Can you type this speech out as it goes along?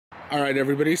All right,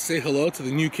 everybody, say hello to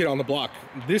the new kid on the block.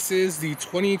 This is the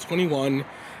 2021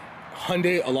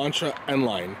 Hyundai Elantra N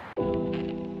Line.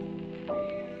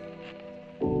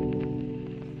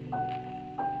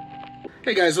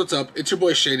 Hey guys, what's up? It's your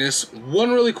boy Shayness.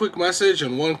 One really quick message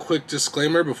and one quick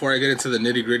disclaimer before I get into the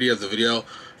nitty-gritty of the video.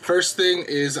 First thing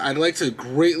is I'd like to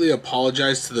greatly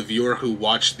apologize to the viewer who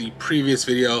watched the previous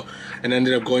video and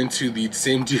ended up going to the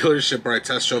same dealership where I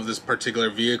test drove this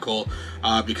particular vehicle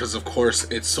because of course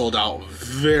it sold out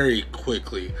very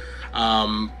quickly.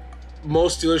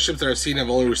 Most dealerships that I've seen have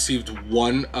only received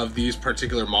one of these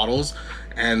particular models,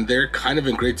 and they're kind of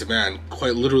in great demand.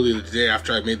 Quite literally the day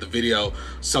after I made the video,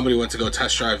 somebody went to go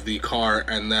test drive the car,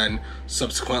 and then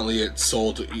subsequently it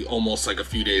sold almost like a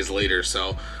few days later.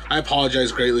 So I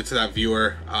apologize greatly to that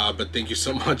viewer, but thank you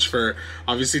so much for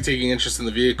obviously taking interest in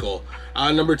the vehicle.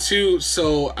 Number two,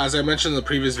 so as I mentioned in the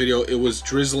previous video, it was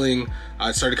drizzling.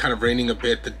 It started kind of raining a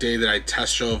bit the day that I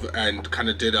test drove and kind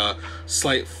of did a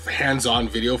slight hands-on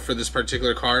video for this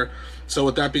particular car. So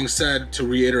with that being said, to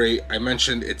reiterate, I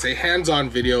mentioned it's a hands-on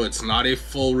video. It's not a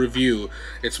full review.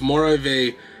 It's more of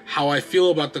a how I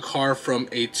feel about the car from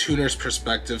a tuner's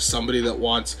perspective, somebody that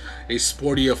wants a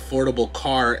sporty, affordable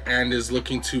car and is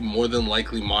looking to more than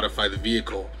likely modify the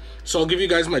vehicle. So I'll give you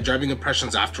guys my driving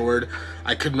impressions afterward.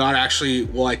 I could not actually,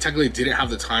 well, I technically didn't have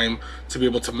the time to be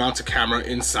able to mount a camera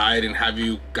inside and have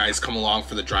you guys come along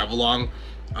for the drive along.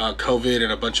 COVID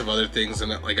and a bunch of other things, and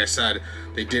like I said,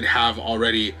 they did have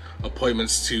already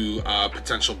appointments to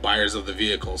potential buyers of the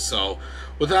vehicle. So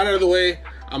with that out of the way,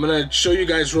 I'm gonna show you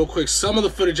guys real quick some of the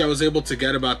footage I was able to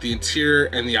get about the interior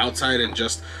and the outside and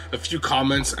just a few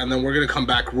comments, and then we're gonna come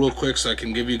back real quick so I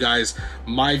can give you guys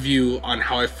my view on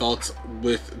how I felt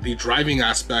with the driving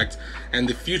aspect and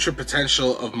the future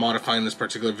potential of modifying this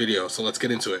particular video. So let's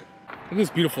get into it. Look at this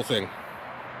beautiful thing.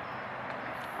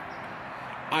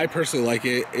 I personally like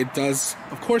it. It does,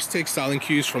 of course, take styling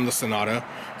cues from the Sonata,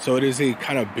 so it is a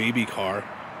kind of baby car,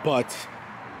 but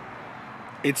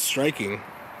it's striking.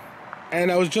 And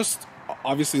I was just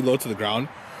obviously low to the ground.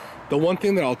 The one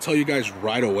thing that I'll tell you guys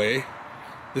right away,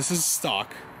 this is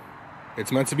stock.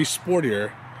 It's meant to be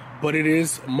sportier, but it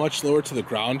is much lower to the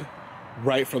ground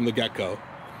right from the get-go.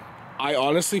 I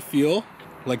honestly feel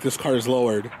like this car is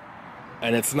lowered,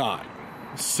 and it's not.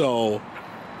 So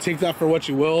take that for what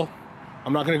you will.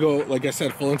 I'm not gonna go, like I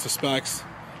said, full into specs,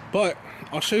 but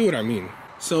I'll show you what I mean.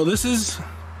 So this is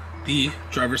the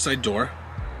driver's side door,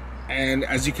 and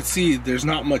as you can see, there's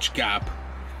not much gap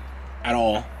at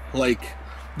all. Like,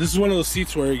 this is one of those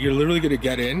seats where you're literally gonna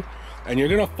get in and you're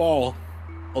gonna fall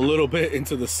a little bit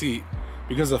into the seat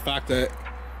because of the fact that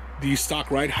the stock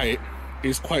ride height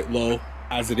is quite low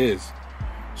as it is.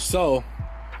 So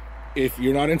if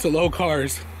you're not into low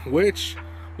cars, which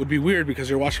would be weird because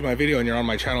you're watching my video and you're on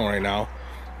my channel right now,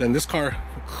 then this car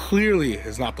clearly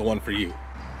is not the one for you.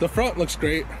 The front looks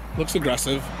great, looks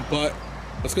aggressive, but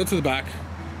let's go to the back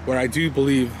where I do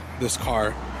believe this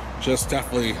car just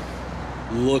definitely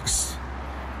looks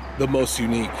the most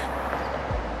unique.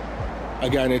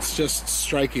 Again, it's just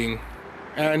striking.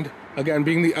 And again,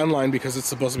 being the N Line, because it's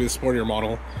supposed to be the sportier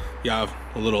model, you have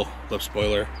a little lip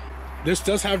spoiler. This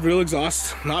does have real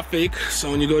exhaust, not fake.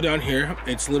 So when you go down here,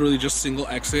 it's literally just single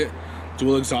exit,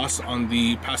 dual exhaust on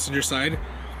the passenger side,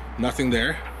 nothing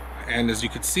there. And as you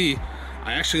can see,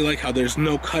 I actually like how there's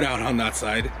no cutout on that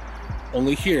side,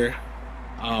 only here.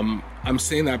 I'm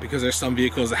saying that because there's some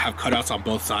vehicles that have cutouts on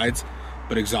both sides,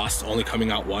 but exhaust only coming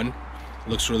out one.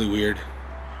 Looks really weird.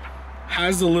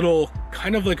 Has a little,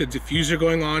 kind of like a diffuser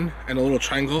going on and a little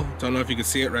triangle. Don't know if you can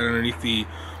see it right underneath the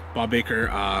Bob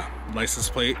Baker license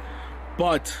plate.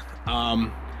 But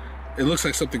it looks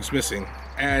like something's missing,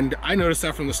 and I noticed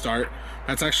that from the start.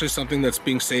 That's actually something that's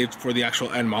being saved for the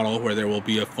actual N model, where there will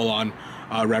be a full-on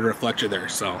red reflector there.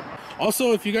 So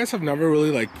also, if you guys have never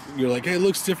really you're like, hey, it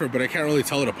looks different, but I can't really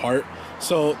tell it apart.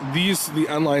 So the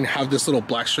N Line have this little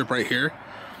black strip right here,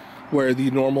 where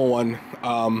the normal one,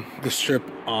 the strip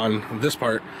on this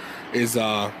part is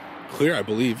clear, I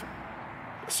believe.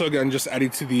 So again, just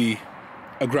adding to the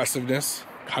aggressiveness,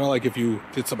 kind of like if you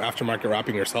did some aftermarket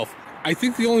wrapping yourself. I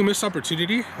think the only missed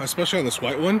opportunity, especially on this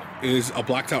white one, is a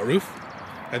blacked out roof.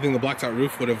 I think the blacked out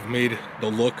roof would have made the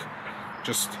look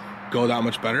just go that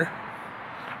much better,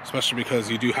 especially because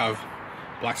you do have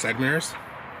black side mirrors.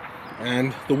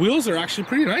 And the wheels are actually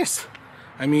pretty nice.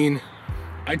 I mean,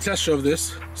 I test drove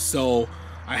this, so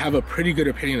I have a pretty good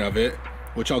opinion of it,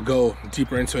 which I'll go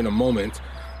deeper into in a moment.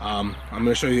 I'm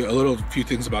gonna show you a few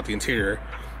things about the interior,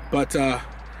 but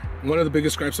one of the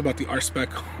biggest gripes about the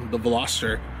R-Spec, the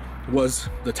Veloster, was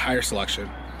the tire selection.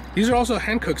 These are also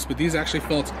hand cooks, but these actually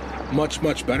felt much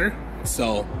better.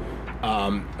 So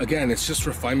Again, it's just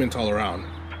refinement all around.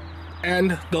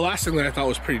 And the last thing that I thought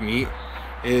was pretty neat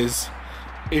is,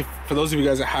 if for those of you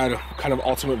guys that had kind of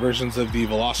ultimate versions of the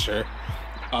Veloster,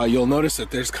 you'll notice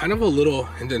that there's kind of a little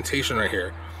indentation right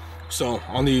here. So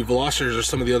on the Velosters or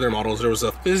some of the other models, there was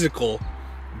a physical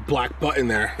black button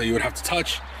there that you would have to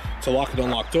touch to lock and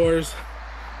unlock doors.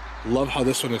 Love how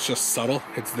this one is just subtle.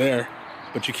 It's there,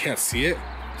 but you can't see it.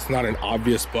 It's not an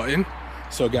obvious button.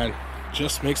 So again,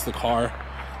 just makes the car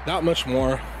that much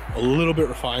more, a little bit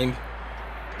refined.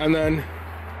 And then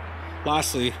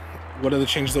lastly, one of the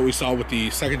changes that we saw with the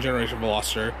second generation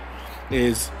Veloster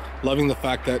is loving the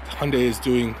fact that Hyundai is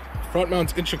doing front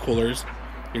mount intercoolers.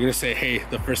 You're gonna say, hey,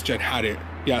 the first gen had it.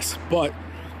 Yes, but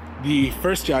the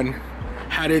first gen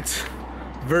had it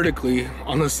vertically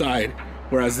on the side,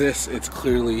 whereas this, it's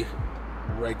clearly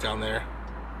right down there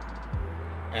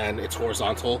and it's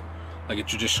horizontal like a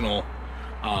traditional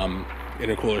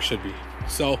intercooler should be.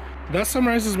 So that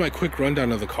summarizes my quick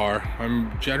rundown of the car.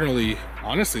 I'm generally,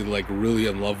 honestly, like really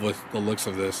in love with the looks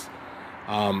of this.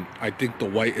 I think the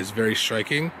white is very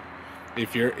striking.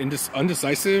 If you're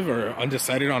undecisive or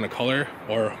undecided on a color,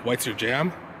 or white's your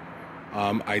jam,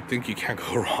 I think you can't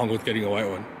go wrong with getting a white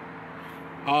one.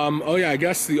 Oh yeah, I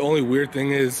guess the only weird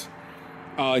thing is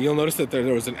you'll notice that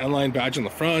there was an N Line badge on the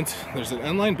front. There's an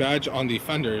N Line badge on the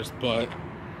fenders, but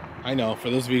I know for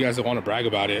those of you guys that want to brag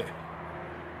about it,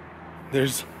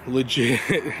 there's legit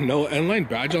no N Line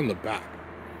badge on the back,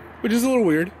 which is a little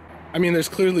weird. I mean, there's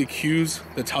clearly cues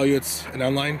that tell you it's an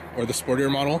N Line or the sportier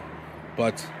model,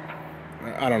 but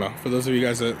I don't know. For those of you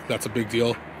guys that's a big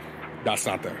deal, that's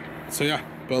not there. So yeah,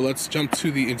 but let's jump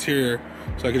to the interior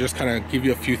so I can just kind of give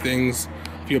you a few things,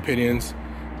 a few opinions.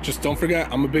 Just don't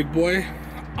forget, I'm a big boy.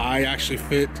 I actually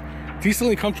fit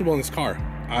decently comfortable in this car.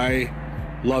 I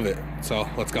love it. So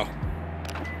let's go.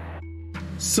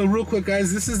 So real quick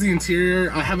guys, this is the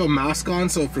interior. I have a mask on,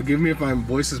 so forgive me if my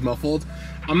voice is muffled.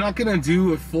 I'm not gonna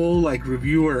do a full like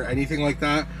review or anything like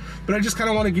that, but I just kind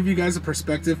of want to give you guys a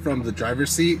perspective from the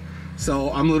driver's seat.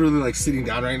 So I'm literally like sitting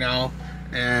down right now,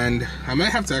 and I might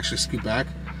have to actually scoot back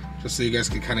just so you guys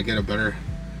can kind of get a better,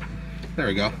 there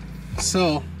we go.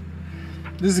 So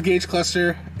this is a gauge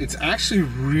cluster. It's actually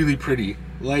really pretty.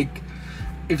 Like,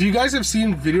 if you guys have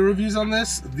seen video reviews on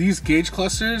this, these gauge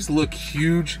clusters look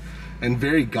huge and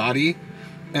very gaudy,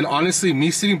 and honestly,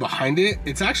 me sitting behind it,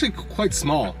 it's actually quite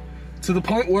small to the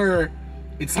point where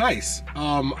it's nice.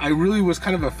 I really was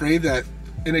kind of afraid that,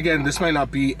 and again, this might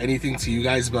not be anything to you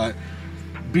guys, but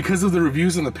because of the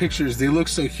reviews and the pictures, they look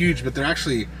so huge, but they're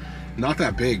actually not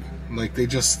that big. Like, they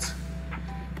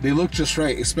look just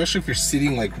right, especially if you're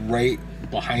sitting like right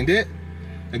behind it.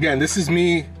 Again, this is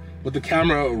me with the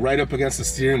camera right up against the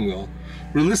steering wheel.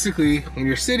 Realistically, when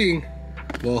you're sitting,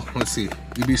 well, let's see,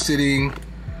 you'd be sitting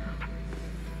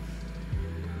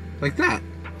like that,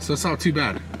 so it's not too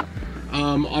bad.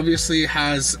 Obviously, it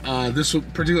has this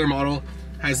particular model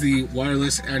has the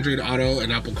wireless Android Auto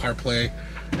and Apple CarPlay,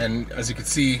 and as you can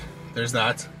see, there's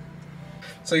that.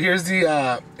 So here's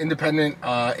the independent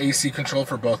AC control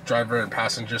for both driver and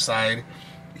passenger side.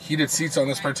 Heated seats on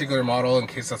this particular model in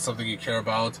case that's something you care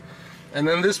about. And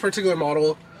then this particular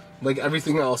model, like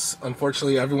everything else,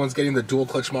 unfortunately everyone's getting the dual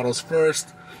clutch models first.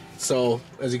 So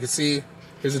as you can see,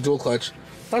 here's a dual clutch.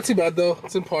 Not too bad though,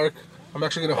 it's in park. I'm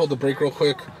actually gonna hold the brake real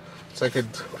quick so I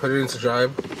could put it into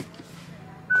drive.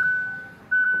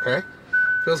 Okay,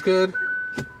 feels good.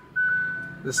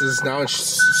 This is now in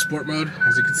sport mode.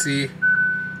 As you can see,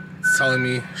 it's telling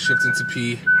me shift into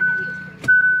P.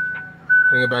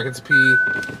 Putting it back into P,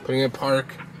 putting it in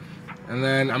park. And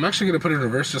then I'm actually gonna put it in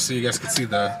reverse just so you guys can see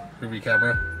the review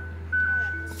camera.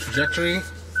 Trajectory,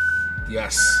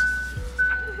 yes.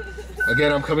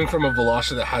 Again, I'm coming from a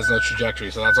Veloster that has no trajectory,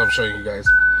 so that's what I'm showing you guys.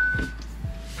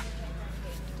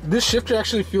 This shifter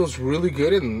actually feels really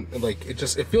good, and like it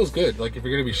feels good. Like if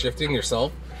you're gonna be shifting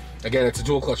yourself, again, it's a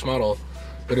dual clutch model,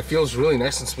 but it feels really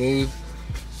nice and smooth.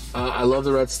 I love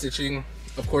the red stitching.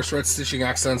 Of course, red stitching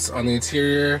accents on the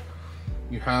interior.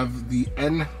 You have the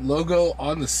N logo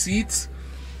on the seats,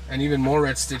 and even more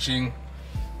red stitching.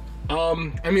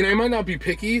 I mean, I might not be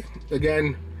picky.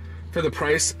 Again, for the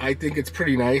price, I think it's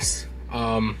pretty nice.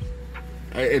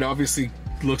 It obviously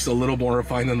looks a little more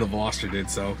refined than the Veloster did,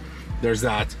 so there's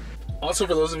that. Also,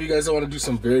 for those of you guys that want to do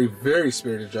some very, very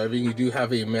spirited driving, you do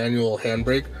have a manual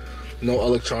handbrake, no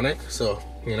electronic, so,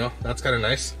 you know, that's kind of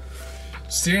nice.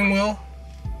 Steering wheel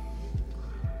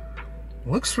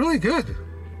looks really good.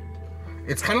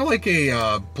 It's kind of like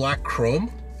a black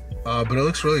chrome, but it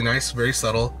looks really nice, very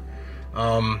subtle.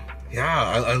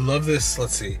 Yeah, I love this.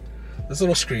 Let's see, this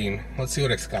little screen. Let's see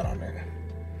what it's got on it.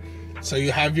 So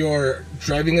you have your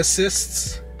driving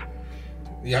assists,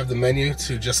 You have the menu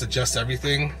to just adjust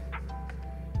everything.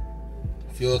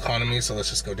 Fuel economy, so let's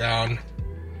just go down.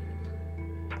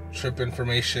 Trip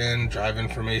information, drive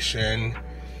information,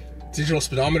 digital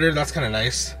speedometer, that's kind of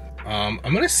nice. I'm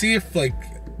gonna see if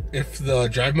the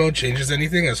drive mode changes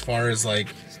anything as far as like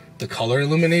the color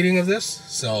illuminating of this.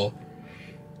 So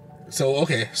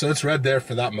okay, so it's red there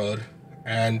for that mode.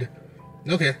 And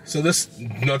okay, so this,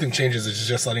 nothing changes, it's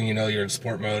just letting you know you're in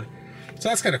sport mode. So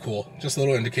that's kind of cool, just a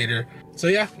little indicator. So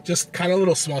yeah, just kind of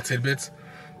little small tidbits,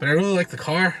 but I really like the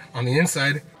car on the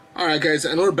inside. Alright guys,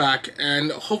 and we're back,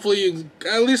 and hopefully you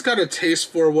at least got a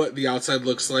taste for what the outside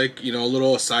looks like, you know, a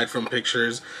little aside from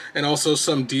pictures, and also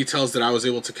some details that I was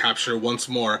able to capture once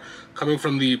more, coming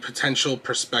from the potential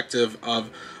perspective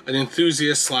of an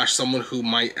enthusiast slash someone who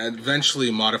might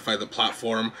eventually modify the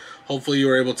platform. Hopefully you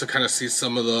were able to kind of see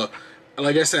some of the,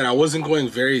 like I said, I wasn't going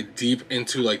very deep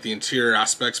into like the interior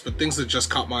aspects, but things that just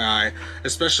caught my eye,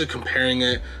 especially comparing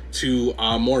it to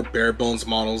more bare bones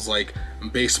models like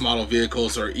base model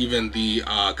vehicles, or even the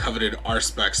coveted R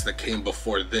specs that came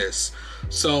before this.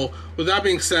 So with that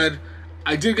being said,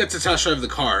 I did get to test drive the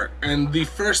car, and the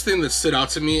first thing that stood out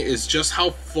to me is just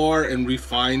how far and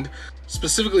refined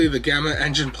specifically the Gamma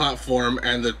engine platform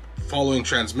and the following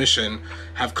transmission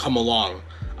have come along.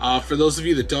 For those of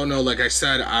you that don't know, like I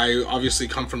said, I obviously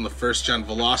come from the first gen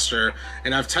Veloster,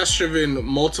 and I've test driven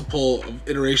multiple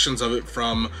iterations of it,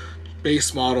 from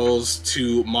base models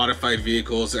to modified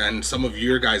vehicles and some of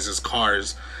your guys'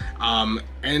 cars.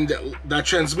 And that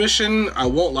transmission, I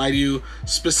won't lie to you,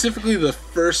 specifically the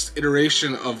first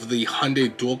iteration of the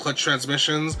Hyundai dual clutch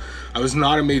transmissions, I was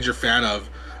not a major fan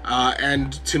of.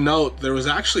 And to note, there was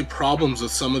actually problems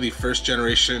with some of the first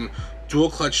generation dual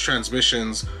clutch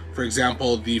transmissions. For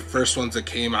example, the first ones that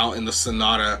came out in the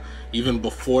Sonata, even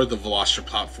before the Veloster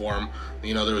platform,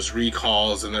 you know, there was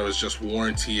recalls and there was just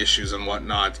warranty issues and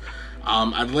whatnot.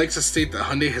 I'd like to state that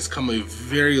Hyundai has come a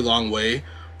very long way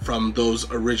from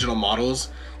those original models.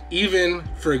 Even,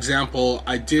 for example,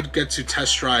 I did get to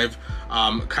test drive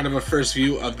kind of a first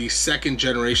view of the second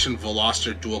generation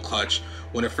Veloster dual clutch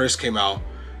when it first came out.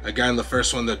 Again, the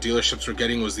first one that dealerships were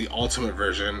getting was the Ultimate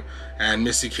version, and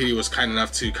Missy Kitty was kind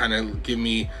enough to kind of give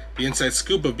me the inside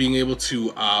scoop of being able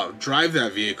to drive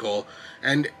that vehicle.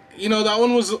 And, you know, that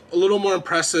one was a little more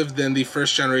impressive than the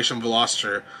first generation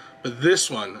Veloster. But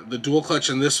this one, the dual clutch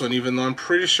in this one, even though I'm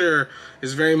pretty sure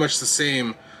is very much the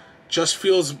same, just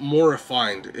feels more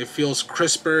refined. It feels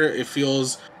crisper, it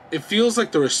feels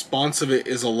like the response of it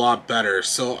is a lot better.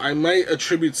 So I might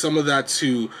attribute some of that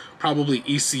to probably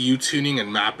ECU tuning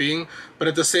and mapping, but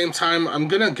at the same time, I'm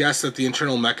gonna guess that the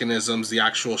internal mechanisms, the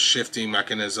actual shifting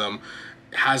mechanism,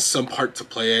 has some part to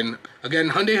play in. Again,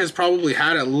 Hyundai has probably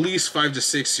had at least 5 to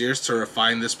 6 years to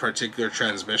refine this particular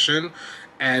transmission,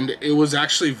 and it was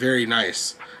actually very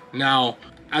nice. Now,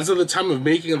 as of the time of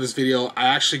making of this video, I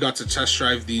actually got to test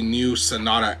drive the new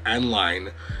Sonata N Line,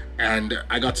 and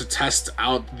I got to test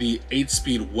out the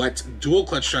 8-speed wet dual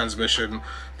clutch transmission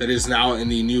that is now in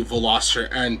the new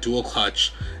Veloster N dual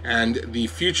clutch and the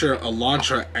future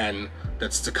Elantra N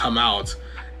that's to come out.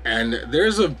 And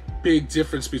there's a big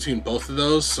difference between both of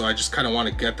those, so I just kind of want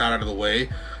to get that out of the way.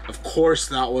 Of course,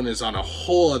 that one is on a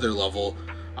whole other level.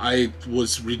 I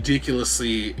was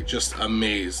ridiculously just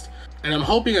amazed. And I'm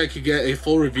hoping I could get a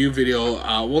full review video,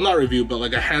 well, not review, but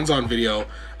like a hands-on video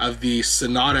of the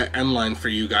Sonata N Line for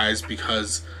you guys,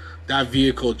 because that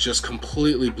vehicle just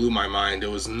completely blew my mind. It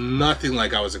was nothing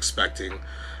like I was expecting.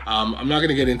 I'm not going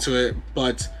to get into it,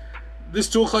 but this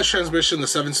dual clutch transmission, the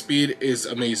 7-speed, is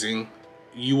amazing.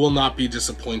 You will not be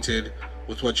disappointed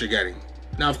with what you're getting.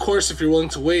 Now, of course, if you're willing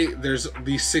to wait, there's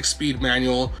the 6-speed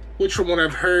manual, which from what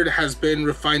I've heard has been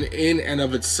refined in and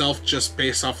of itself, just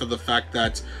based off of the fact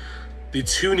that the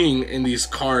tuning in these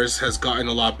cars has gotten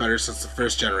a lot better since the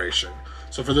first generation.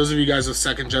 So for those of you guys with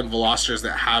second gen Velosters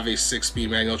that have a 6-speed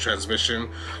manual transmission,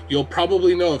 you'll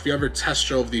probably know, if you ever test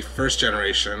drove the first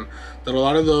generation, that a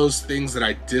lot of those things that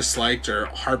I disliked or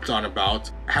harped on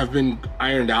about have been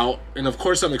ironed out. And of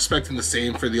course, I'm expecting the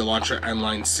same for the Elantra N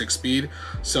Line 6-speed.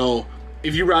 So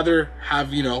if you rather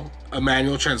have, you know, a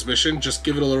manual transmission, just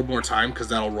give it a little more time, because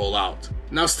that'll roll out.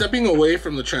 Now, stepping away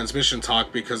from the transmission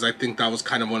talk, because I think that was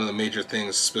kind of one of the major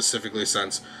things, specifically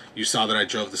since you saw that I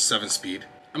drove the 7-speed,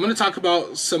 I'm going to talk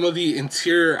about some of the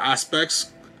interior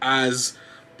aspects as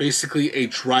basically a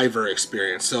driver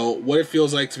experience. So what it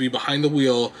feels like to be behind the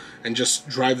wheel and just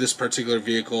drive this particular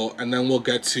vehicle, and then we'll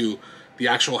get to the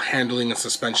actual handling and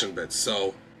suspension bits.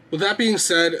 So with that being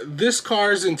said, this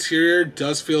car's interior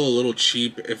does feel a little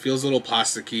cheap. It feels a little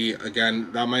plasticky.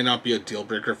 Again, that might not be a deal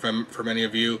breaker for many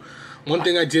of you, One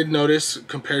thing I did notice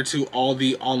compared to all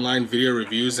the online video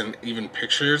reviews and even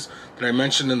pictures that I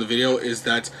mentioned in the video is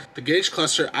that the gauge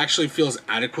cluster actually feels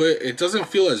adequate. It doesn't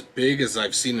feel as big as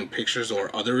I've seen in pictures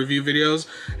or other review videos.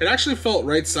 It actually felt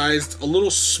right sized, a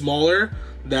little smaller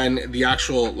than the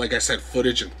actual, like I said,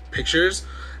 footage and pictures,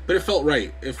 but it felt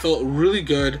right. It felt really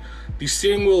good. The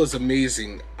steering wheel is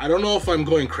amazing. I don't know if I'm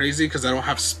going crazy because I don't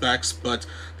have specs, but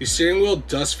the steering wheel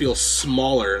does feel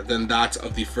smaller than that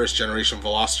of the first generation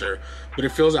Veloster, but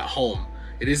it feels at home.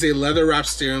 It is a leather wrapped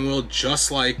steering wheel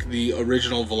just like the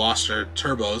original Veloster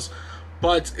turbos,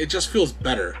 but it just feels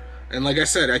better. And like I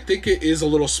said, I think it is a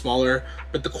little smaller,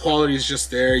 but the quality is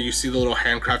just there. You see the little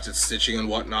handcrafted stitching and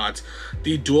whatnot.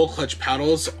 The dual clutch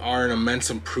paddles are an immense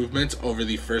improvement over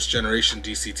the first generation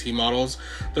DCT models.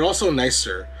 They're also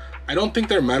nicer. I don't think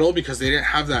they're metal because they didn't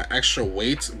have that extra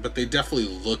weight, but they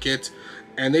definitely look it,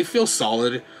 and they feel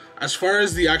solid. As far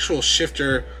as the actual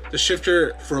shifter, the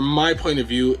shifter from my point of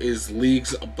view is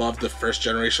leagues above the first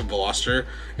generation Veloster.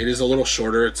 It is a little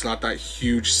shorter. It's not that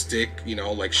huge stick, you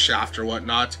know, like shaft or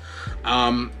whatnot.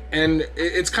 And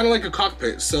it's kind of like a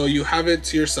cockpit. So you have it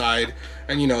to your side,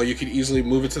 and you know, you could easily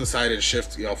move it to the side and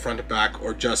shift, you know, front to back,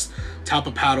 or just tap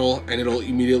a paddle and it'll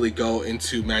immediately go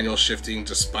into manual shifting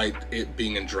despite it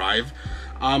being in drive.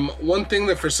 One thing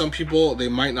that for some people they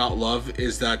might not love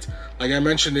is that, like I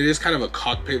mentioned, it is kind of a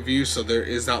cockpit view, so there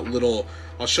is that little,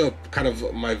 I'll show kind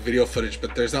of my video footage,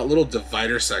 but there's that little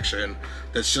divider section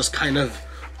that's just kind of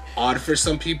odd for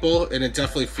some people, and it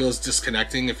definitely feels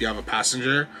disconnecting if you have a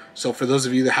passenger. So for those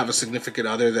of you that have a significant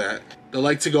other that they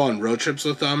like to go on road trips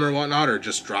with them or whatnot, or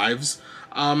just drives,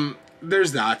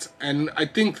 there's that. And I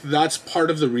think that's part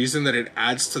of the reason that it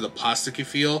adds to the plasticky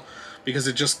feel, because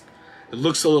it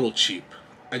looks a little cheap.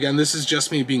 Again, this is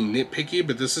just me being nitpicky,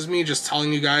 but this is me just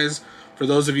telling you guys, for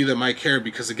those of you that might care,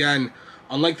 because again,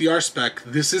 unlike the R-Spec,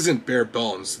 this isn't bare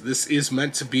bones. This is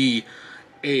meant to be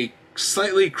a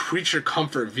slightly creature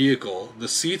comfort vehicle. The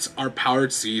seats are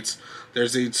powered seats.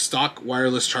 There's a stock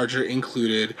wireless charger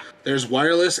included. There's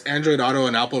wireless Android Auto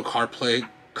and Apple CarPlay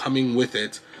coming with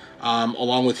it,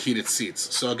 along with heated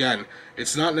seats. So again,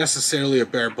 it's not necessarily a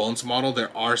bare bones model.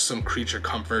 There are some creature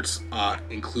comforts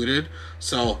included.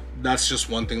 So that's just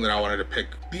one thing that I wanted to pick.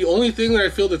 The only thing that I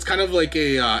feel that's kind of like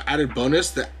a added bonus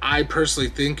that I personally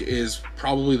think is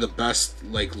probably the best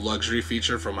like luxury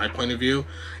feature from my point of view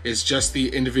is just the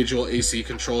individual AC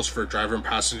controls for driver and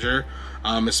passenger,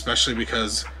 especially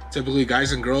because typically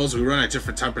guys and girls, we run at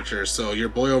different temperatures. So your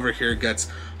boy over here gets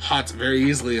hot very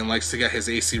easily and likes to get his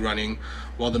AC running,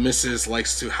 while the missus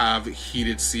likes to have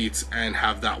heated seats and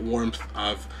have that warmth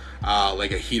of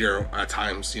like a heater at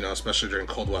times, you know, especially during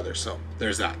cold weather. So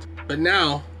there's that. But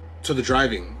now to the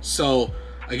driving. So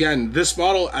again, this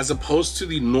model, as opposed to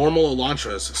the normal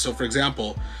Elantras, so for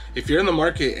example, if you're in the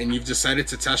market and you've decided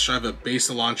to test drive a base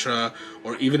Elantra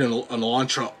or even an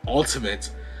Elantra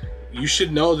Ultimate, you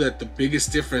should know that the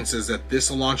biggest difference is that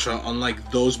this Elantra, unlike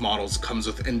those models, comes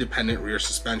with independent rear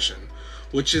suspension,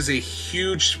 which is a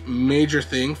huge major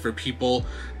thing for people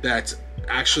that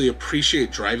actually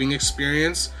appreciate driving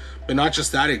experience. But not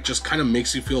just that, it just kind of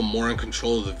makes you feel more in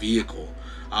control of the vehicle.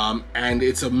 And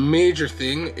it's a major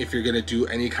thing if you're gonna do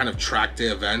any kind of track day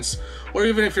events, or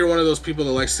even if you're one of those people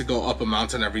that likes to go up a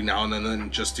mountain every now and then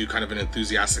and just do kind of an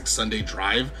enthusiastic Sunday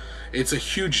drive. It's a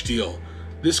huge deal.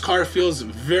 This car feels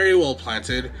very well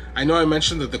planted. I know I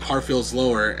mentioned that the car feels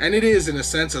lower, and it is in a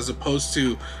sense as opposed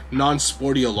to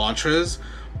non-sporty Elantras,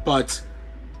 but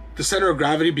the center of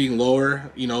gravity being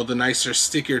lower, you know, the nicer,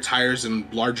 stickier tires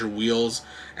and larger wheels,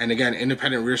 and again,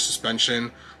 independent rear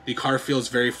suspension, the car feels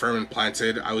very firm and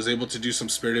planted. I was able to do some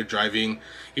spirited driving.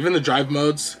 Even the drive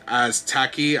modes, as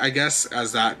tacky, I guess,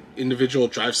 as that individual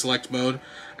drive select mode.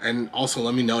 And also,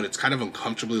 let me note, it's kind of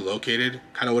uncomfortably located.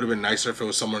 Kind of would have been nicer if it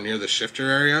was somewhere near the shifter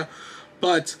area.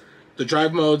 But the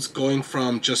drive modes going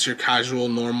from just your casual,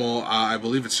 normal, I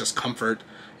believe it's just comfort,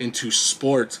 into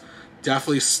sport,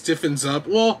 definitely stiffens up.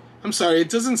 Well, I'm sorry, it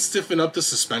doesn't stiffen up the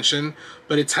suspension,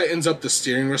 but it tightens up the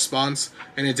steering response,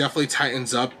 and it definitely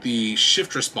tightens up the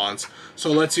shift response.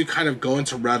 So it lets you kind of go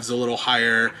into revs a little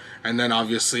higher, and then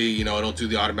obviously, you know, it'll do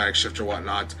the automatic shift or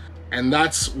whatnot. And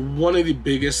that's one of the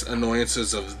biggest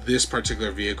annoyances of this particular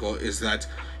vehicle, is that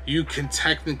you can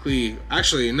technically,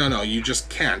 actually, no, you just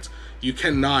can't. You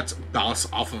cannot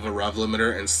bounce off of a rev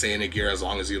limiter and stay in a gear as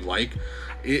long as you'd like.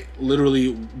 It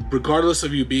literally, regardless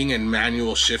of you being in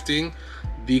manual shifting,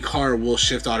 the car will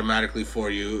shift automatically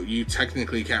for you. You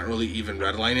technically can't really even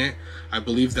redline it. I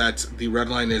believe that the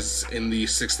redline is in the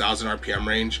 6,000 RPM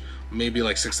range, maybe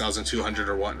like 6,200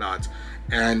 or whatnot.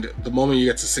 And the moment you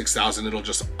get to 6,000, it'll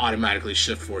just automatically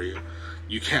shift for you.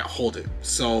 You can't hold it.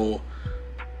 So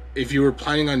if you were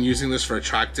planning on using this for a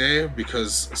track day,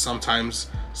 because sometimes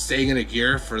staying in a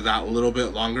gear for that little bit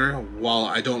longer, while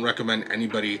I don't recommend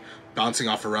anybody bouncing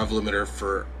off a rev limiter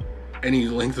for any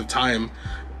length of time,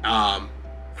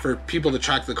 for people to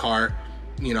track the car,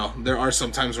 you know, there are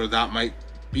some times where that might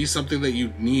be something that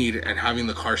you need, and having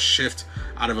the car shift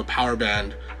out of a power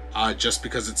band just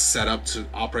because it's set up to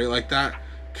operate like that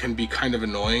can be kind of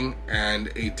annoying and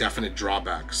a definite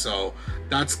drawback. So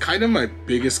that's kind of my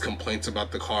biggest complaints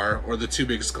about the car, or the two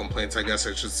biggest complaints I guess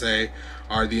I should say,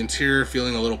 are the interior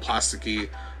feeling a little plasticky,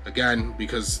 again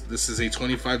because this is a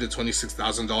 $25,000 to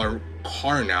 $26,000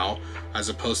 car now, as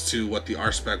opposed to what the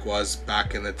R spec was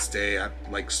back in its day at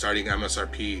like starting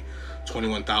MSRP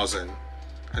 $21,000.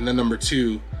 And then number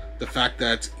two, the fact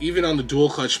that even on the dual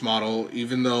clutch model,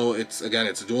 even though it's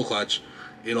a dual clutch,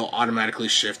 it'll automatically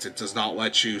shift. It does not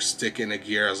let you stick in a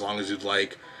gear as long as you'd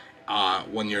like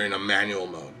when you're in a manual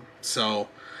mode. So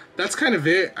that's kind of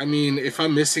it. I mean, if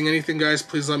I'm missing anything, guys,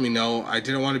 please let me know. I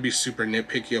didn't want to be super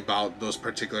nitpicky about those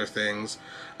particular things.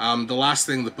 The last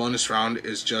thing, the bonus round,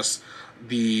 is just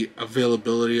the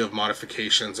availability of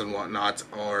modifications and whatnot,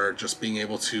 or just being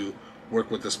able to work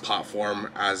with this platform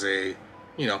as a,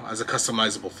 you know, as a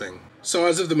customizable thing. So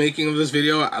as of the making of this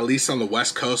video, at least on the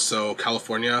West Coast, so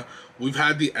California, we've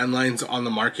had the N Lines on the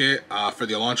market, for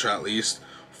the Elantra at least,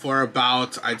 for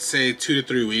about, I'd say 2 to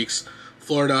 3 weeks.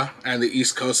 Florida and the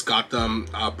East Coast got them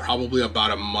probably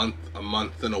about a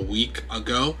month and a week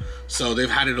ago, so they've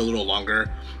had it a little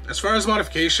longer. As far as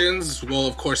modifications, well,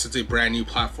 of course it's a brand new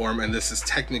platform, and this is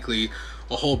technically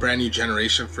a whole brand new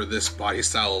generation for this body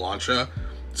style Elantra,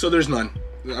 so there's none.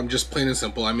 I'm just plain and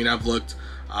simple. I mean, I've looked,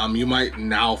 you might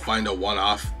now find a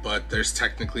one-off, but there's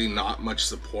technically not much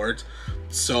support.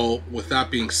 So with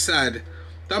that being said,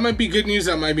 that might be good news,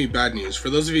 that might be bad news. For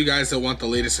those of you guys that want the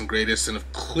latest and greatest, and if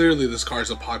clearly this car is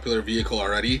a popular vehicle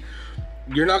already,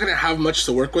 you're not going to have much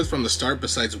to work with from the start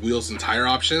besides wheels and tire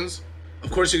options.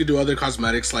 Of course, you could do other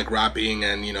cosmetics like wrapping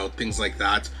and, you know, things like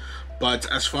that.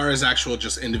 But as far as actual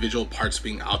just individual parts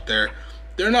being out there,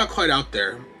 they're not quite out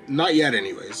there. Not yet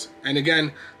anyways. And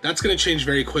again, that's going to change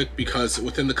very quick, because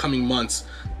within the coming months,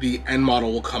 the N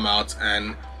model will come out,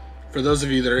 and for those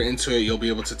of you that are into it, you'll be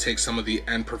able to take some of the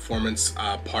N performance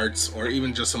parts, or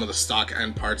even just some of the stock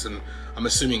N parts, and I'm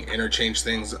assuming interchange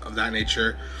things of that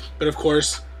nature. But of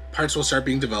course, parts will start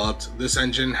being developed. This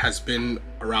engine has been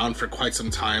around for quite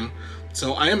some time,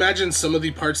 so I imagine some of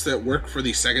the parts that work for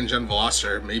the 2nd gen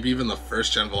Veloster, maybe even the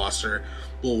 1st gen Veloster,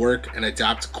 will work and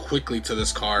adapt quickly to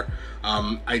this car.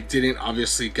 I didn't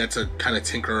obviously get to kind of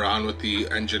tinker around with the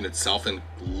engine itself and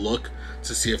look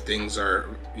to see if things are,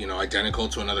 you know, identical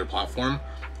to another platform.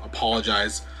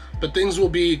 Apologize, but things will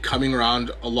be coming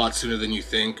around a lot sooner than you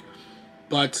think.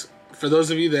 But for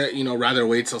those of you that, you know, rather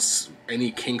wait till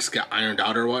any kinks get ironed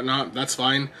out or whatnot, that's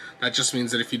fine. That just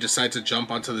means that if you decide to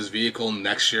jump onto this vehicle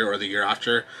next year or the year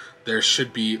after, there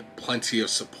should be plenty of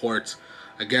support.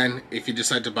 Again, if you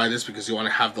decide to buy this because you want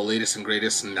to have the latest and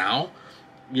greatest now,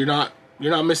 you're not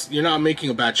making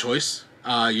a bad choice.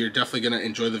 You're definitely going to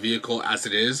enjoy the vehicle as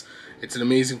it is. It's an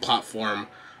amazing platform.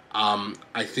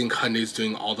 I think Hyundai's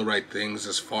doing all the right things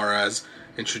as far as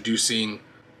introducing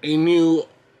a new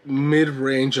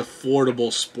mid-range,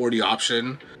 affordable, sporty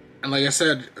option. And like I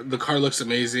said, the car looks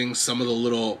amazing. Some of the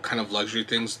little kind of luxury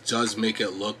things does make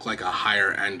it look like a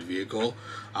higher end vehicle,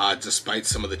 despite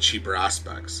some of the cheaper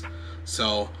aspects.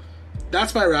 So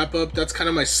that's my wrap up. That's kind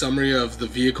of my summary of the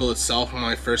vehicle itself on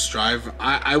my first drive.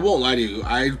 I won't lie to you,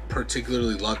 I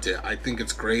particularly loved it. I think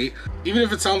it's great. Even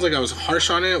if it sounds like I was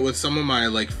harsh on it with some of my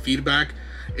like feedback,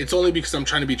 it's only because I'm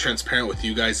trying to be transparent with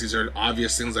you guys. These are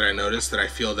obvious things that I noticed that I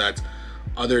feel that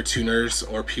other tuners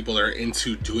or people that are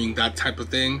into doing that type of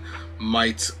thing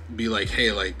might be like,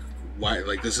 hey, like, why,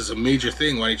 like, this is a major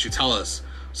thing, why didn't you tell us?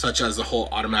 Such as the whole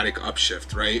automatic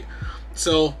upshift, right?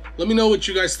 So let me know what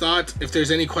you guys thought. If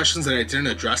there's any questions that I didn't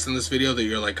address in this video that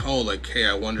you're like, oh, like, hey,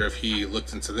 I wonder if he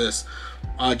looked into this,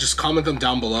 just comment them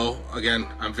down below. Again,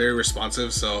 I'm very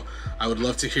responsive, so I would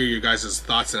love to hear your guys'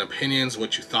 thoughts and opinions,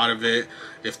 what you thought of it,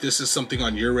 if this is something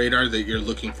on your radar that you're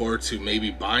looking forward to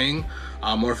maybe buying,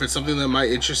 or if it's something that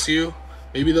might interest you.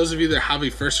 Maybe those of you that have a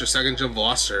 1st or 2nd gen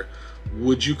Veloster,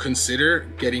 would you consider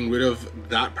getting rid of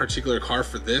that particular car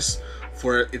for this,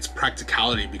 for its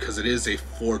practicality, because it is a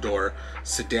 4-door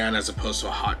sedan as opposed to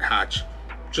a hot hatch?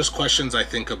 Just questions I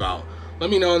think about. Let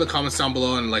me know in the comments down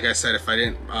below, and like I said, if I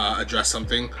didn't address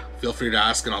something, feel free to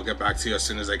ask and I'll get back to you as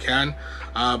soon as I can.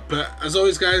 But as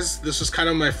always, guys, this was kind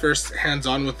of my first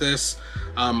hands-on with this.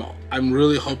 I'm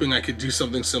really hoping I could do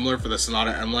something similar for the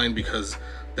Sonata N Line, because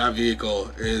that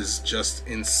vehicle is just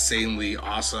insanely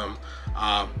awesome.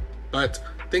 But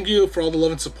thank you for all the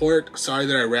love and support. Sorry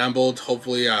that I rambled.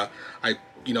 Hopefully I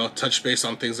touched base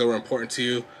on things that were important to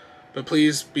you. But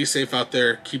please be safe out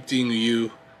there. Keep being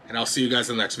you. And I'll see you guys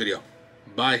in the next video.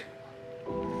 Bye.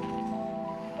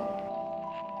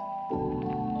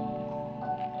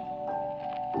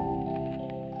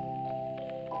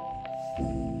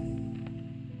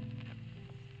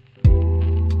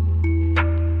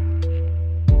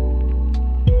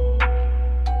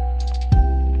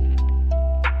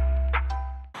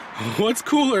 What's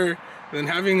cooler than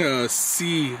having a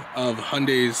sea of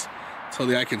Hyundais till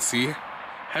the eye can see?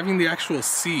 Having the actual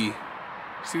sea.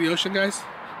 See the ocean, guys?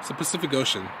 It's the Pacific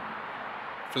Ocean.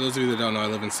 For those of you that don't know, I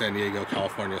live in San Diego,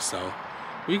 California, so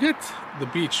we get the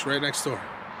beach right next door.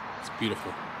 It's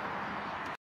beautiful.